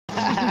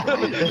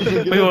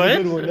Wait,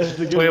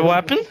 what? Wait, what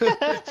happened?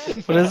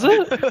 What is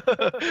it?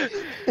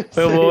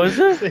 Wait, what was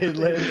it? Say it,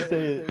 let him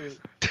say it.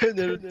 10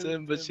 out of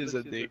 10, but she's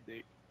a dick.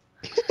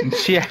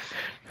 Yeah.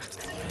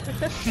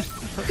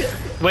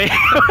 Wait,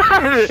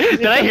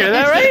 did I hear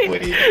that right?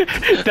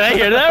 Did I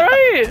hear that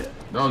right?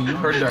 No, you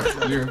heard that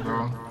clear,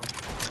 bro.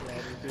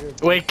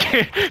 Wait,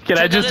 can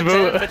I just 10 out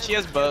of 10, move? but she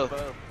has both.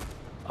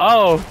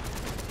 Oh,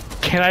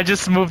 can I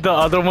just move the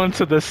other one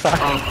to the side?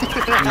 No,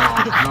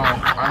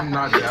 I'm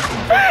not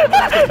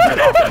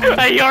dapping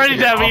Hey, you already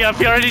dabbed me up.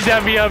 You already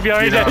dabbed me up. You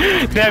already dabbed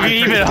me.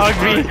 You even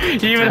hugged me.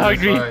 You even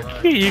hugged me.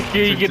 You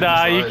can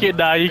nah. You can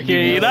nah. You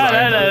can nah.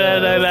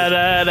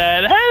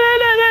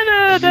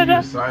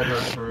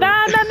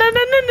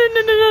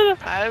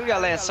 We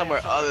gotta land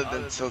somewhere other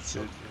than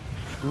tilted.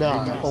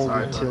 Nah,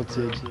 only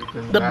tilted.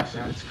 That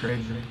shit is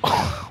crazy.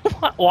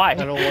 Why? I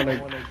don't wanna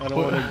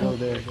go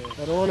there.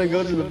 I don't wanna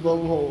go to the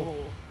bunghole.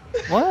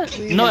 What?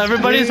 Please, No,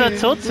 everybody's at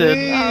tilted.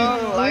 Please,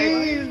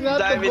 please, not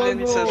diving the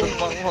into the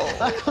bunghole.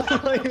 I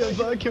don't like the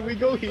bug. Can we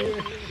go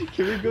here?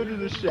 Can we go to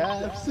the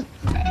shafts?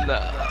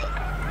 Nah.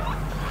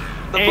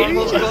 The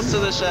bunghole's close to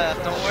the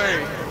shaft, don't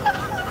worry.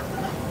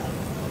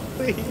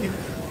 Please.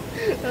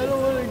 I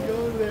don't wanna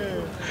go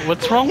there.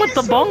 What's wrong with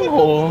the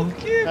bunghole?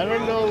 I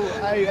don't know.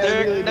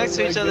 They're really next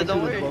to each other,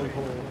 don't worry.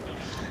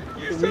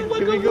 Can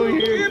we go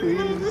here,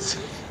 please?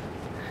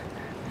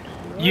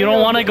 You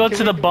don't want to go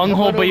to the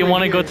bunghole, but you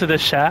want to go to the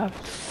shaft?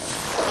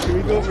 Can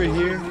we go over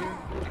here?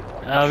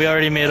 We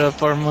already made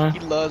up our mind. He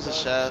loves the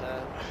shaft.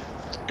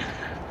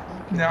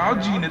 Now,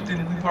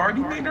 Jonathan, we've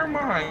already made our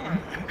mind.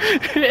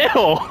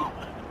 Ew.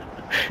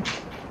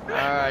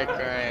 Alright,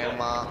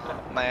 Grandma.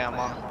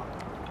 Mama.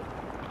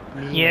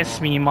 Yes,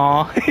 me,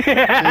 ma.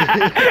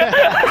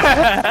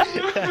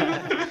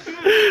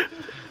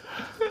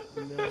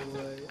 No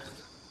way.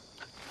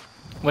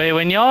 Wait,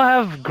 when y'all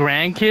have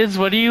grandkids,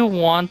 what do you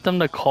want them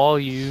to call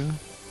you?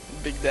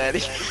 Big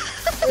Daddy.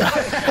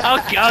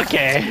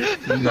 Okay.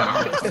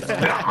 No.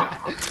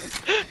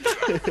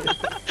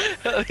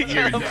 That's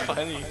kind of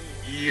funny.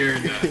 You're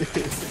done.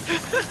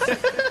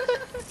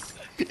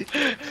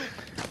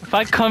 If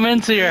I come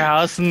into your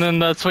house and then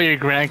that's what your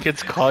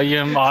grandkids call you,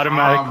 I'm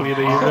automatically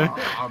leaving.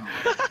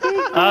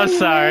 I'm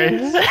sorry.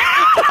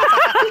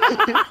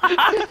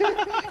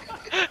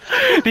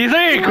 These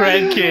are your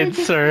grandkids,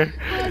 sir.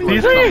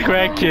 These are your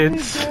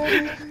grandkids.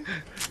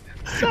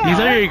 These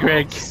are your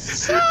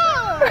grandkids.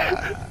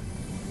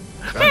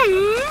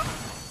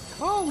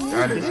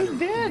 That is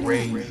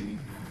crazy.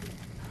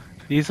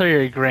 These are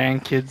your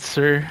grandkids,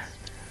 sir.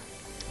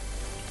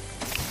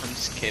 I'm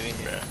just kidding,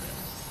 bro.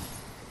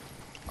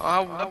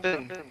 Oh, I've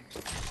been.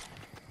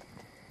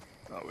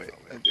 Oh, wait,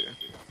 I do.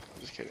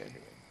 Just kidding.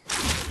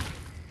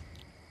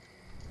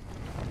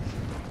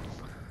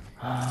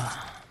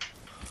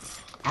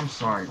 I'm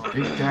sorry,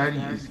 Big Daddy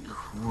is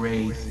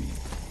crazy.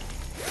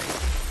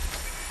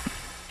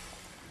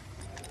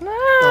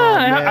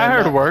 I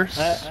heard worse.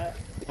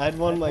 I'd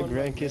want my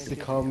grandkids to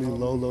call me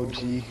Lolo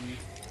G.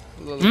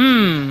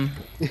 Mmm.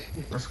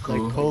 That's cool.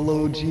 Like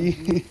Polo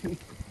G.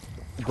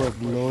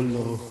 But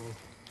Lolo.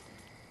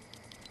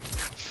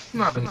 It's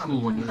not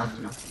cool when you have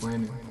to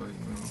explain it, but you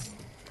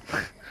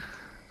know.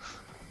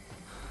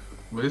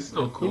 But it's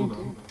still cool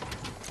though.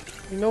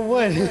 You know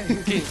what?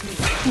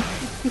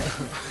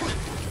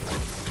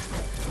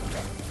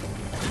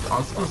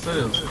 I still said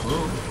it was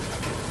cool.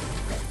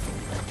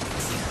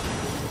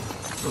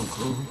 Still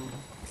cool.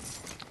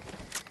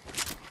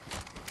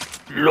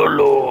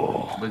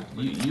 Lolo. But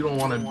you don't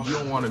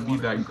wanna be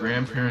that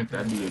grandparent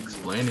that be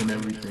explaining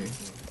everything.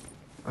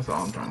 That's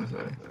all I'm trying to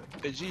say.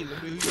 Hey, G,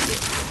 let me who you get.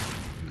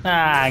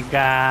 Ah,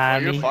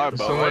 God. You're far,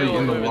 bro. Somebody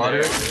in the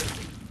water.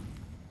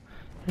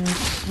 There's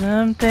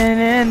something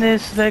in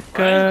this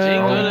liquor. Alright, G,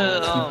 go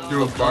to, He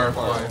threw a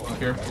firefly. Be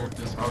careful with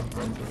this house,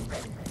 bro.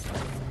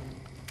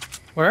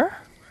 Where?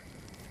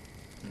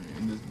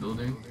 In this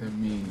building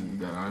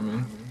that I'm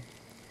in.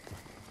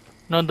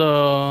 No,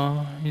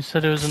 you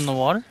said it was in the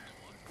water?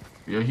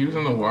 Yeah, he was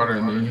in the water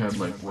and then he had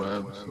like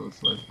webs, so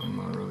it's like I'm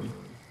not really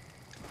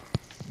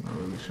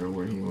sure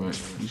where he went.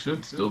 He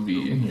should still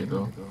be in here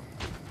though.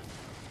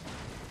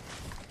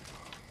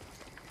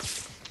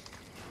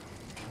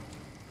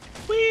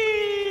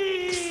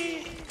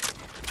 Whee!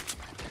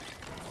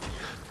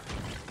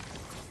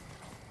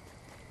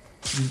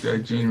 This guy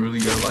Gene really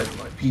got like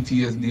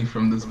PTSD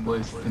from this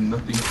place and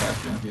nothing's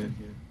happened yet.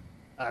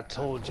 I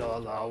told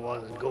y'all I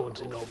wasn't going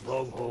to no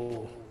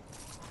bunghole.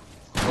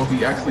 Oh,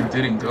 he actually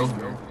didn't go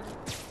there.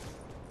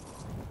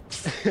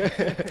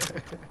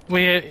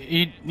 Wait,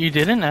 you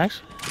didn't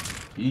actually?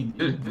 He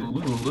did.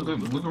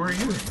 Look where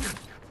he is.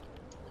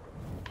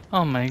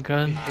 Oh my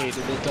god. He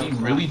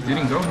really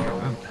didn't go there.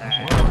 Wow.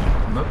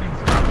 Nothing's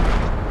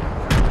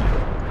happened.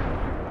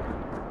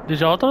 Did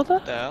y'all throw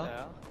that? The hell?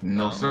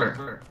 No,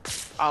 sir.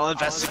 I'll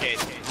investigate.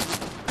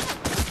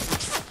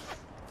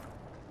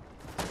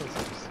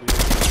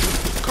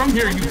 Come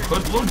here, you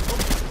hoodlum.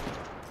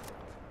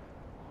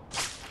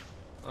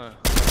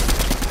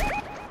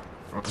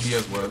 Oh, he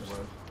has webs.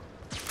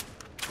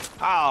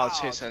 I'll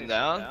chase him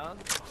down.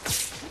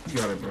 You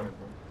got it, bro.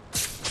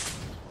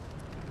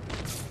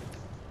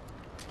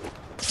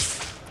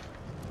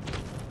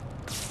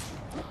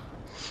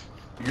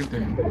 Good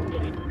thing.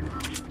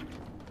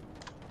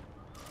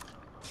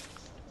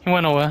 He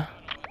went away.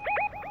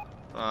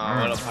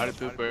 What a party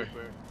pooper.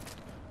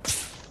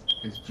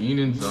 Is Gene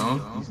in zone?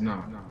 He's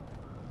not.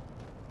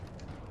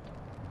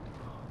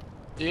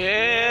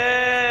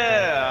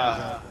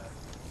 Yeah!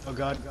 Oh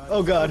god.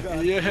 Oh god.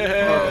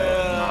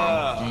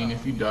 Yeah! No, Gene,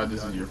 if you die,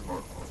 this is your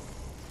fault.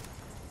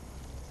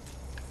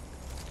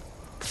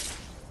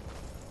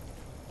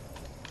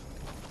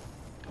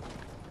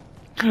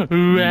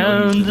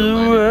 Around the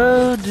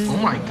world. Oh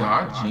my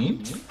god,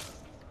 Gene.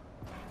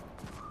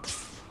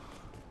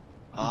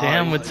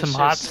 Damn, with some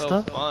hot so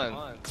stuff.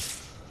 Fun.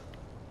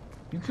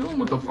 You kill him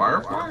with the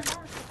firefly?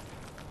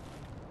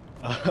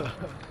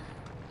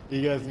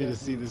 You guys need to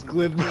see this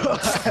clip, bro.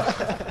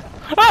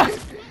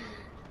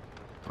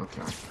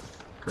 Okay.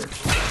 Great.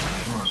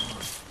 Come on.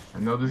 I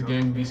know this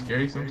game can be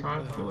scary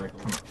sometimes, but like,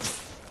 come on.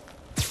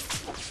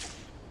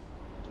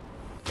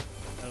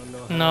 I don't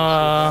know No.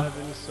 how much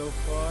surviving so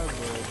far, but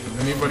Does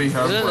anybody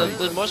have like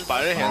There's more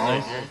spider hands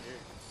right smalls? here.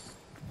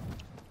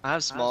 I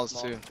have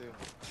smalls too.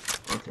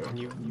 Okay.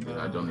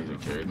 I don't need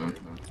to carry them.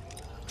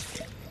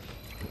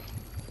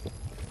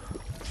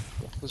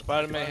 The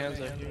Spider-Man hands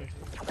right here.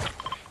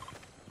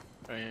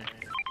 Right here.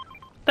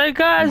 The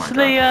guys, Oh my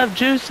they God. have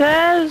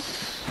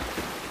juices.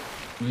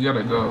 We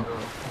gotta go.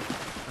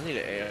 I need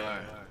an AR.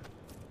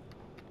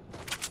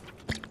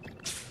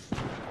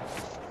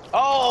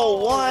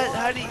 Oh, what?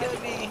 How did he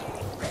get me?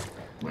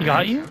 He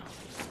got you?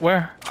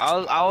 Where?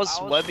 I was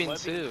webbing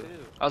too.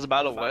 I was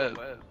about to web.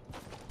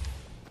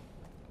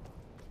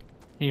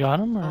 You got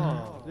him or?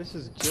 oh, this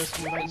is just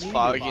what I It's need.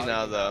 foggy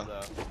now though.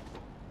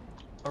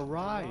 A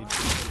ride.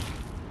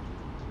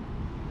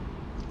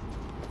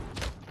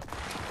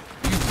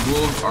 These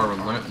wolves are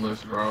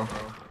relentless, bro.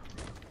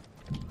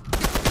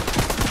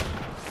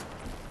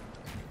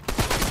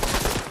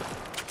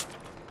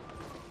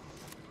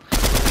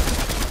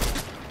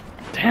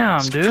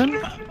 Damn,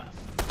 dude.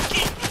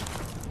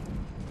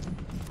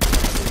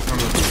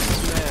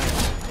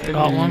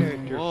 Got one.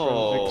 Character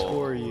Whoa. from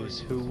Victorious,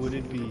 who would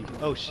it be?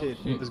 Oh shit,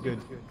 it was good.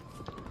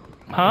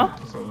 Huh?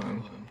 So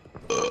then,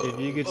 If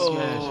you could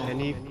smash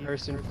any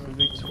person from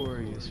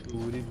Victorious, who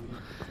would it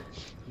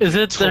be? Is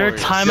it their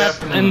Victorious.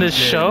 time in this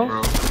dead, show?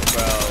 bro.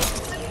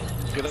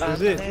 Bro. Good This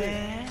is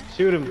it.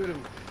 Shoot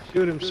him.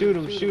 Shoot him, shoot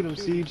him, shoot him,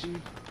 Siege.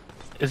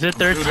 Is it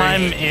their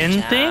time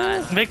in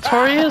thing?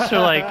 Victorious or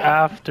like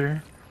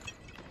after?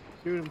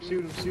 Shoot him,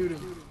 shoot him, shoot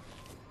him.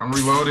 I'm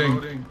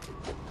reloading.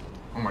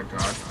 Oh my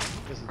god.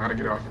 This is I gotta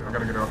get off. I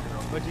gotta get off.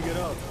 What'd you get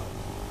up?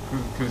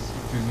 Cause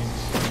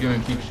he's gonna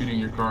keep shooting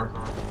your car.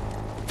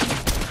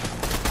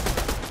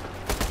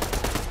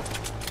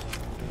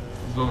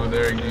 He's over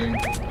there again.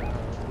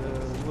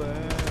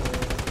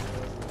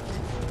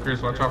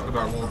 Chris, watch out for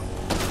that wolf.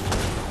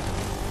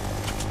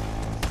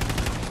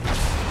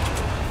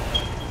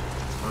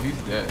 Oh,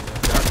 he's dead.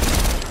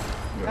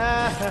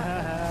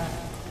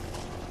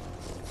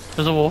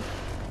 There's a wolf.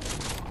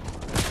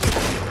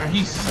 And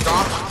he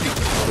stopped.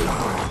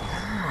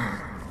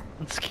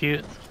 That's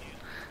cute.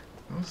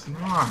 No, it's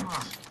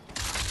not.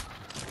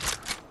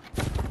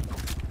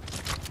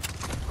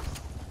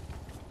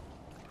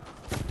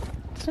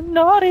 It's an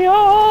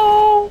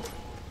audio.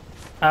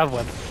 I have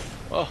one.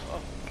 Oh.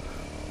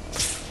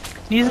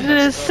 Easy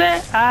to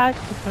say, I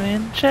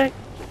can check.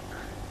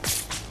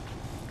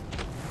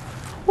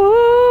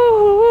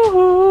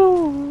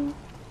 Woo!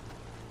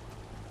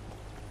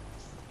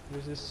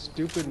 There's this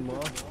stupid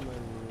moth in my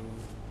room.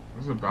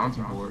 There's a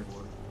bounty board.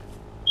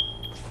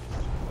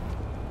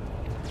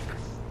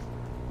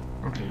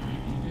 Okay,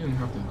 you didn't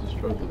have to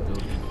destroy the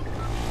building.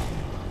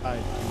 I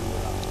do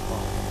what I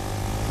want.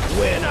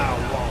 When I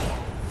want.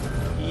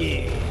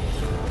 Yeah.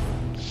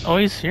 Oh,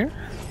 he's here?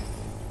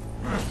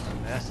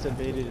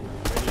 Masturbated and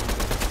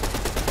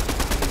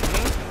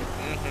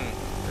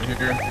Right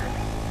here.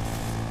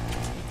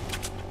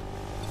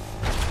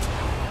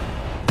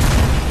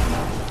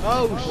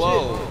 Oh shit!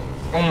 Whoa.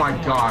 Oh my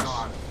gosh.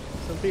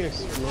 Something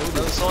exploded.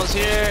 This one's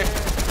here.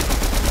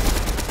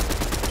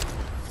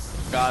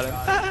 Got him.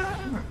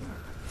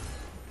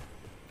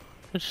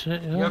 Good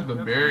shit, You yeah. have the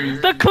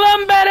berries. The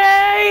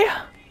Clumberry!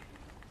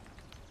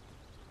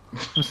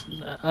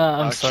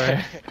 I'm sorry.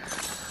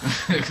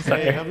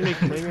 Hey, how many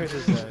clingers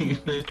is that?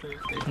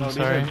 I'm Oh,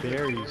 sorry. these are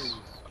berries.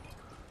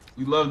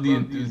 We love the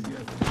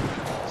enthusiasm.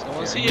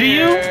 Someone's Do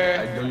you? I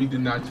here. know you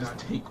did not just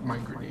take my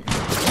grenade.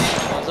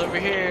 Someone's over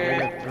I'm here.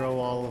 gonna throw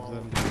all of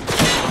them.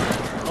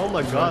 Oh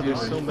my god,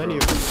 there's so many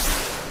of them.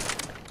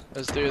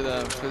 Let's do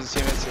them because his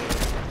teammates here.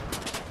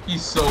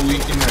 He's so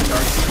weak in that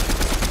dark.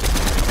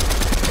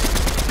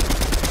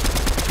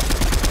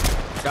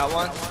 Got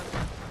one.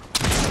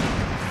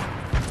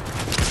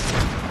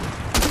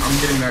 I'm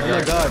getting that Oh guy.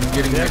 my god, I'm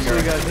getting they that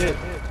actually guy. got hit.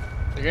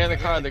 They're getting in the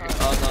car. Oh no, they're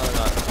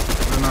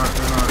not.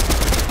 They're not.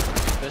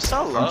 They're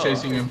so low. I'm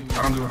chasing him. I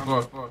don't give a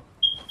fuck.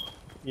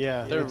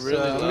 Yeah, They're it's,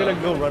 really I'm low.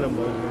 gonna go run them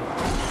over.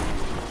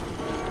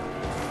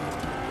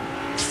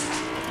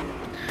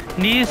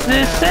 Needless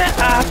to say,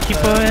 I'll keep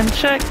her in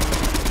check.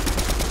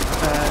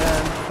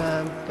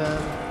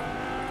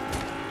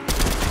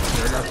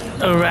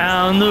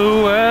 Around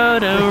the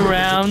world,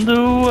 around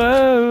the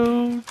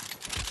world.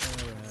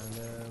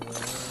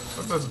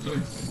 What that's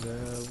doing?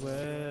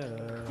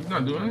 He's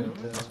not doing it?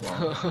 That's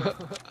wild.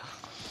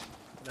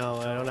 No,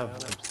 I don't have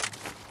webs.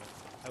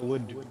 I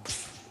would do it.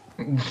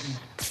 I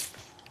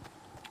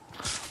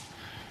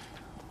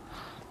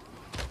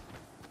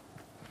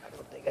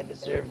don't think I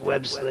deserve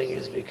web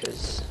slingers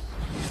because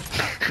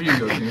Here you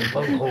go, Jimmy.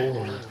 I'm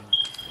old.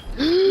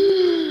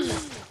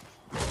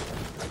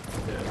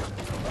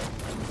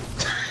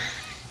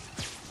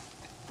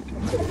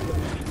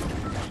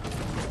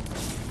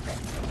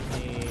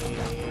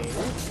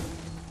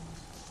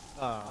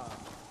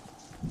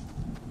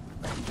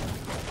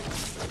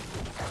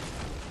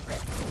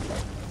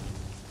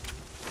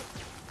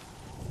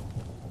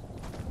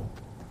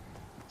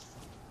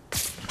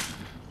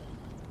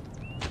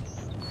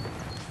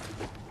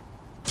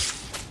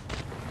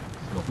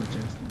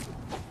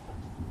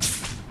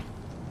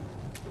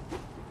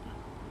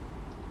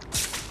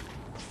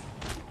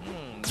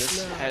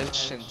 This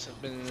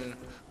hasn't been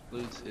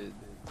looted.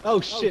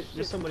 Oh shit,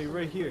 there's somebody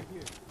right here.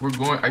 We're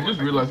going. I just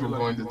realized we're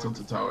going to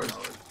Tilted Towers.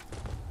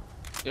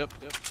 Yep.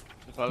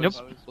 Probably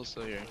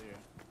still here.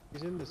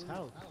 He's in this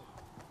house.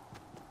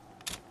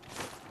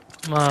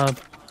 I'm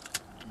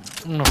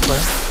gonna play.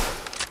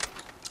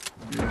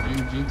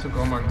 Yeah, Gene took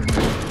all my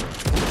grenades.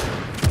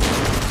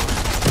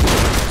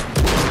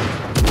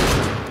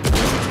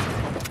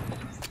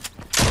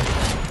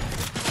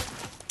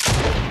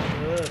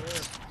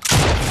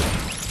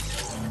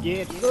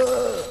 Get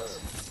looked.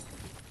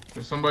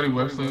 There's somebody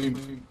web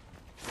slinging.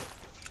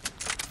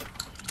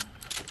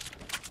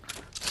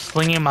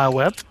 Slinging my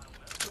web.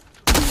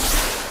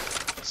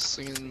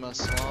 Singing my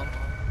song.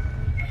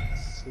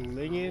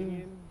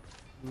 Slinging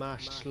my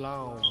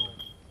schlong.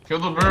 Kill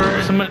the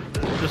bird.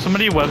 There's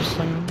somebody web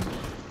slinging.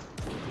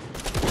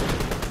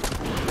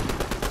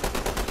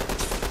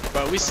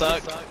 Bro, we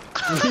suck.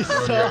 We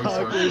suck.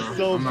 We're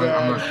so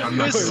bad. I'm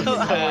We're not so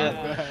clipping bad.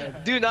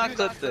 bad. Do not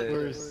clip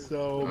We're this.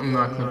 so I'm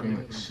not bad.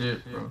 clipping shit,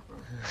 bro.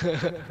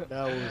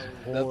 That was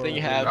horrible. Nothing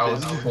That happened.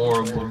 was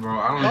horrible, bro.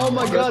 I don't Oh even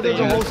my know. god, there's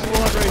a whole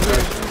squad right here.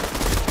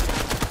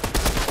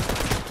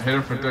 I hit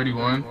her for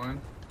 31.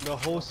 The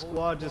whole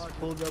squad just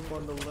pulled up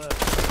on the left.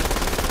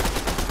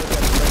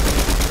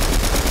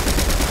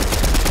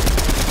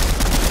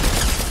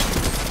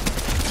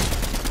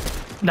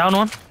 Down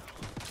one.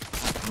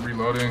 I'm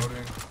reloading.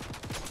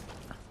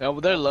 Yeah,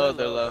 but they're low.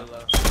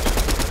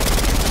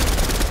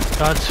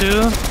 Got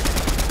two.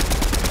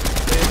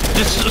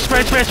 Just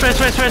spray. Bro,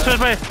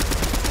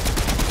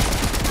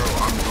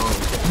 I'm low.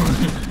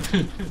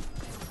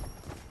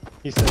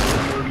 He said,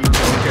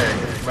 Okay,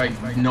 like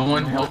no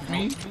one helped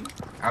me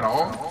at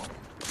all.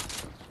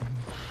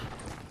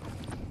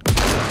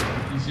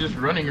 He's just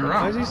running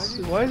around.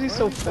 why is he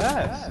so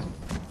fast?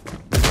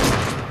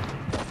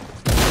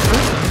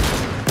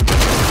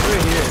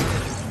 Right here.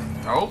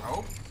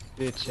 Oh,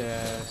 Bitch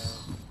ass.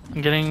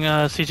 I'm getting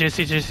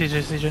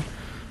CJ.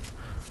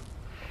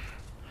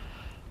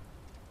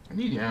 I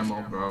need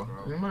ammo, bro.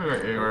 Anybody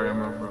got AR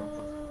ammo, bro?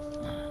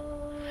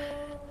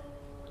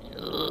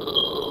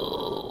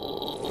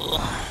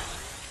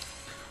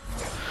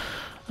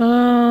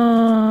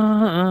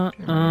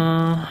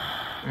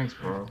 Thanks,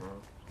 bro.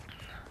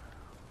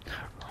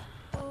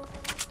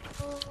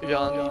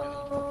 Beyond.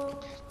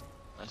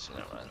 Actually,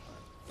 never mind.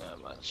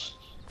 Not much.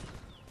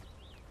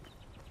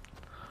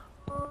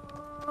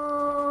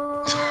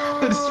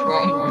 What's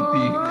wrong with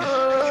you?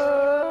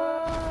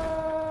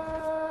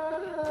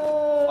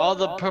 Oh,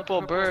 the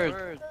purple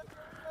bird.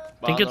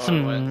 I think it's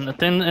an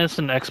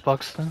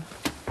Xbox thing.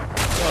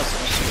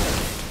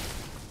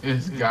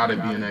 It's gotta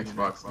be an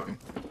Xbox thing.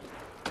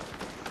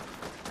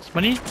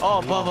 Somebody? Oh,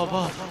 above.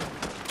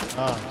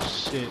 Oh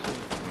shit. Oh,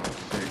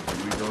 shit,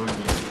 here we go again.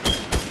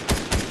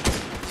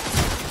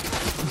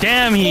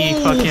 Damn, he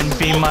fucking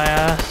beat my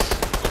ass.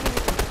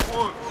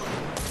 Oh,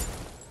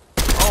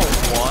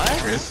 what?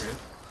 Chris?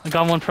 I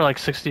got one for like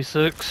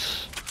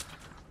 66.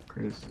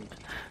 Chris.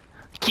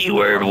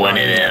 Keyword one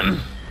of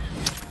them.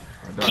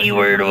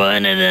 Keyword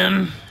one of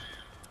them.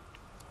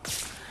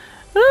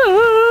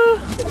 Ooh.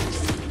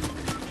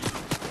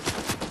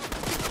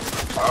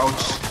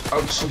 Ouch.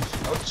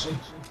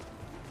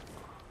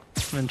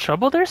 I'm in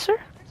trouble there, sir?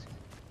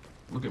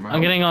 Look at my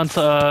I'm getting on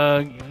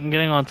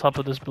top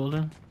of this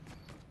building.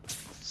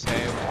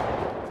 Same.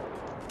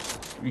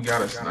 We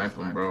gotta snipe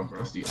him, bro.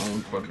 That's the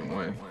only fucking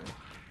way.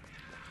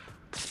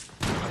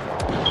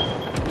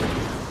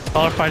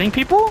 Y'all are fighting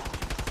people?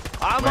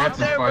 I'm Lance up is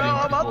there, bro. fighting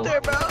I'm up people.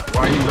 there, bro.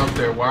 Why are you up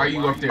there? Why are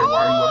you up there?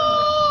 Why are you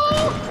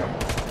up there?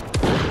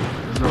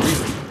 There's no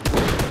reason.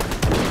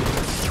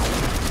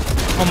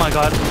 Oh my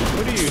god.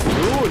 What are you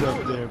doing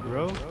up there,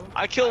 bro?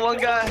 I killed one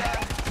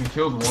guy. We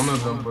killed one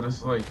of them, but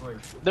it's like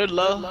They're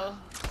low.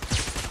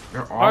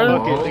 they're all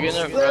low. They're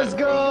gonna- Let's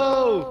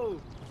go!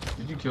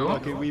 Did you kill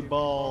Fucking him? we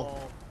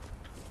ball.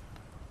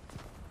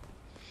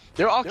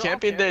 They're all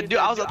camping there. Dude,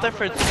 I was up there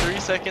for 3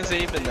 seconds. They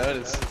didn't even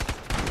notice.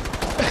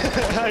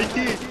 I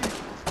did.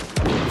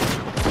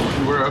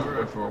 You were up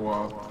there for a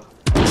while.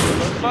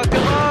 Fuck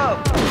him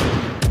up!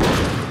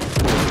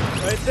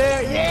 Right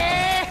there.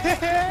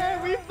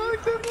 Yeah! We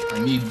fucked him up. I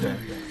need that.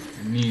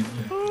 I need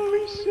that.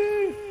 Holy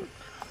shit.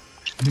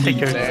 Take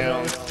your,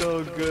 Damn,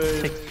 so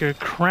good. take your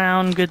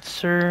crown, good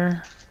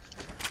sir.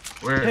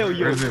 Where Tell is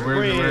your it?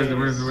 Where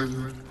is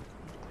it?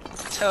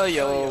 Tell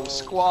yo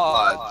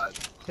squad.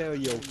 Tell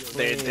your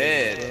They're friends,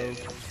 dead.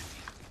 bro.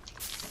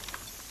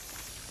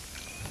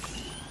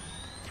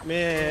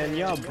 Man,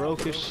 y'all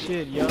broke as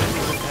shit. Y'all don't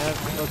even have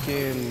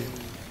fucking.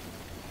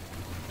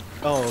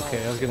 Oh,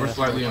 okay. I was gonna. We're ask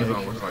slightly in for a zone.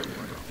 cake. We're slightly in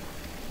zone.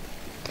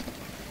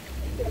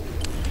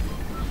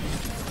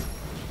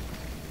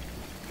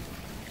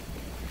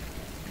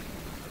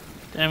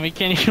 Damn, we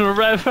can't even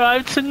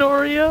revive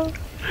Tenorio.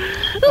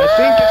 I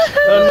think it's.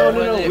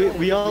 No.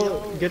 We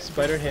all get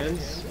spider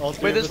hands. All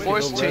three Wait, of there's us four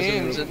can go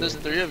teams res and there's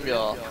 3 of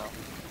y'all.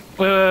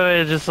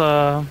 Wait, just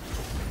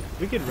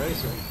We could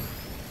race them.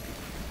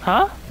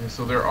 huh? Yeah,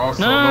 so they're all No,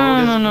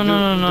 solos. no, no, Do no,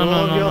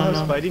 all of no, y'all no,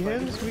 have no. spidey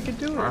hands? We could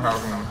do I it.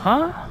 have one.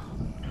 Huh?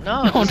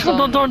 No,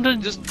 No,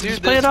 don't, just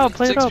play it out,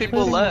 play it 6 out,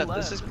 people play it out. left.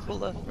 There's 6 people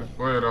left. Let's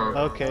play it out.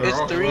 Okay. They're It's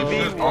all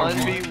 3v1 solos.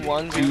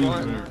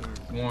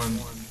 v1v1. 1.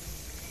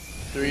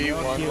 3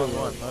 1 Kill 1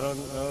 1. I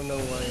don't know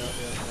why y'all.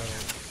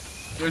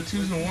 They're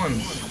 2s and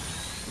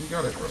 1s. We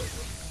got it, bro.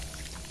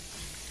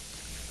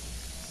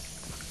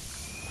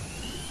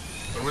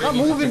 Somebody Stop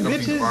needs to moving, pick up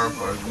these bitches.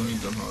 fireflies. We need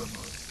them hard.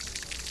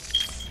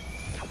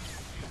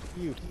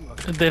 You fuck.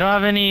 They don't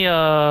have any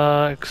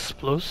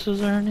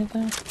explosives or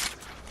anything.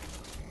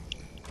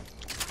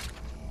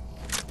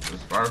 There's Get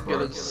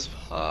fireflies. his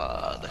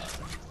pod.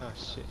 Ah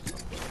shit.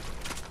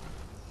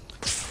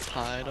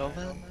 Hide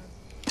over.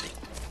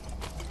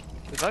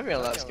 This might be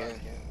our last game.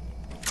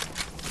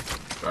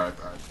 Back.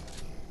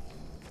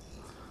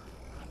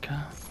 Okay.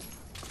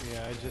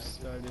 Yeah, I just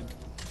started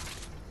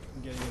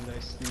getting a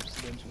nice sleep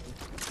schedule.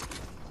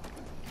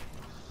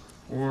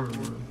 Or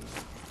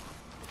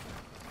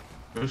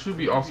there should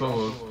be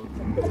also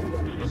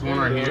there's one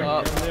right here.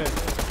 Up. There.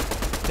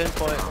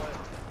 Pinpoint.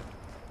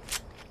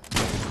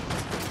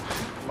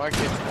 Mark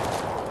it.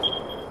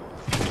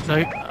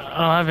 Like, I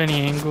don't have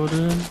any angle,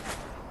 dude.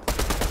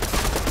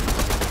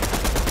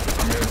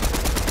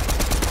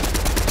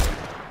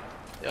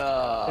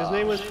 Yeah. His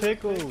name was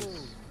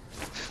Pickles.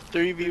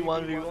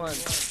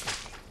 3v1v1.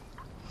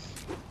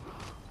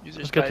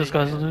 Let's get this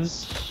guy's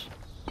loot.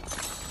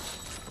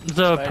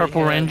 The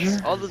purple ranger.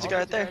 Oh, there's a guy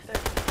right there.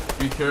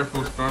 Be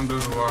careful, Storm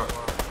does a lot.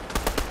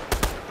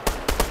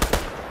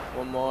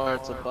 One more,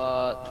 it's a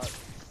bot.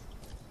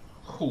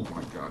 Oh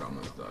my god, I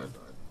almost died.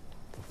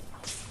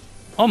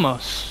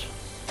 Almost.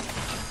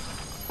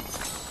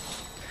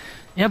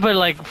 Yeah, but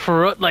like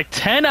for like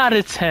 10 out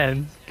of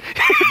 10.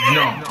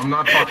 No, I'm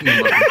not talking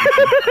about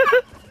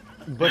this.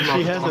 But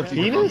she has a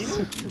penis?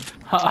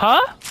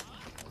 Huh?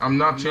 I'm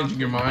not changing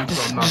your mind,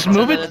 so I'm not. Just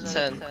move 10 it. out of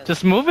 10.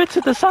 Just move it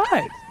to the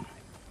side.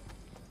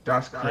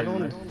 That's I crazy.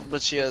 don't.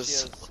 But she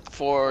has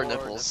 4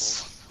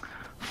 nipples.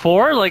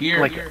 4, like Here,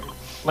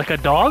 like a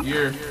dog.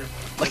 here.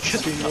 Like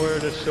Be more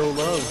to show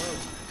love.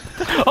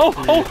 Oh,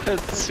 oh,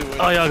 it's too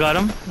oh, y'all got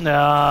him.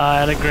 Nah, I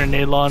had a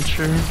grenade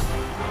launcher.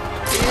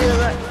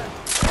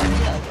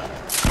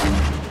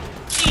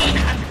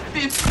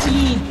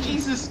 15,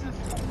 Jesus.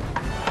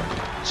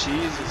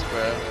 Jesus,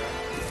 bro.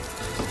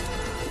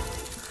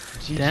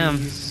 Damn.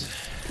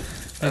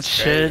 That's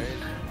shit.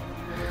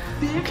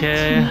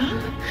 Okay.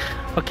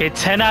 Okay,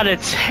 10 out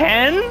of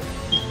 10?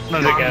 No,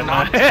 I'm again.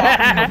 not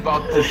talking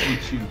about this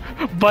with you.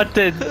 But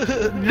the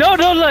no,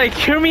 like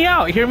hear me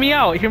out. Hear me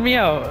out.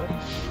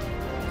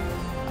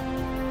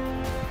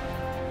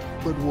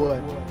 But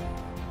what?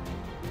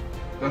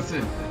 That's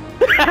it.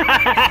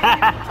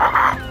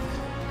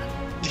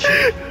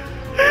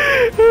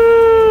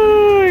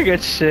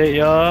 Good shit,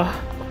 y'all.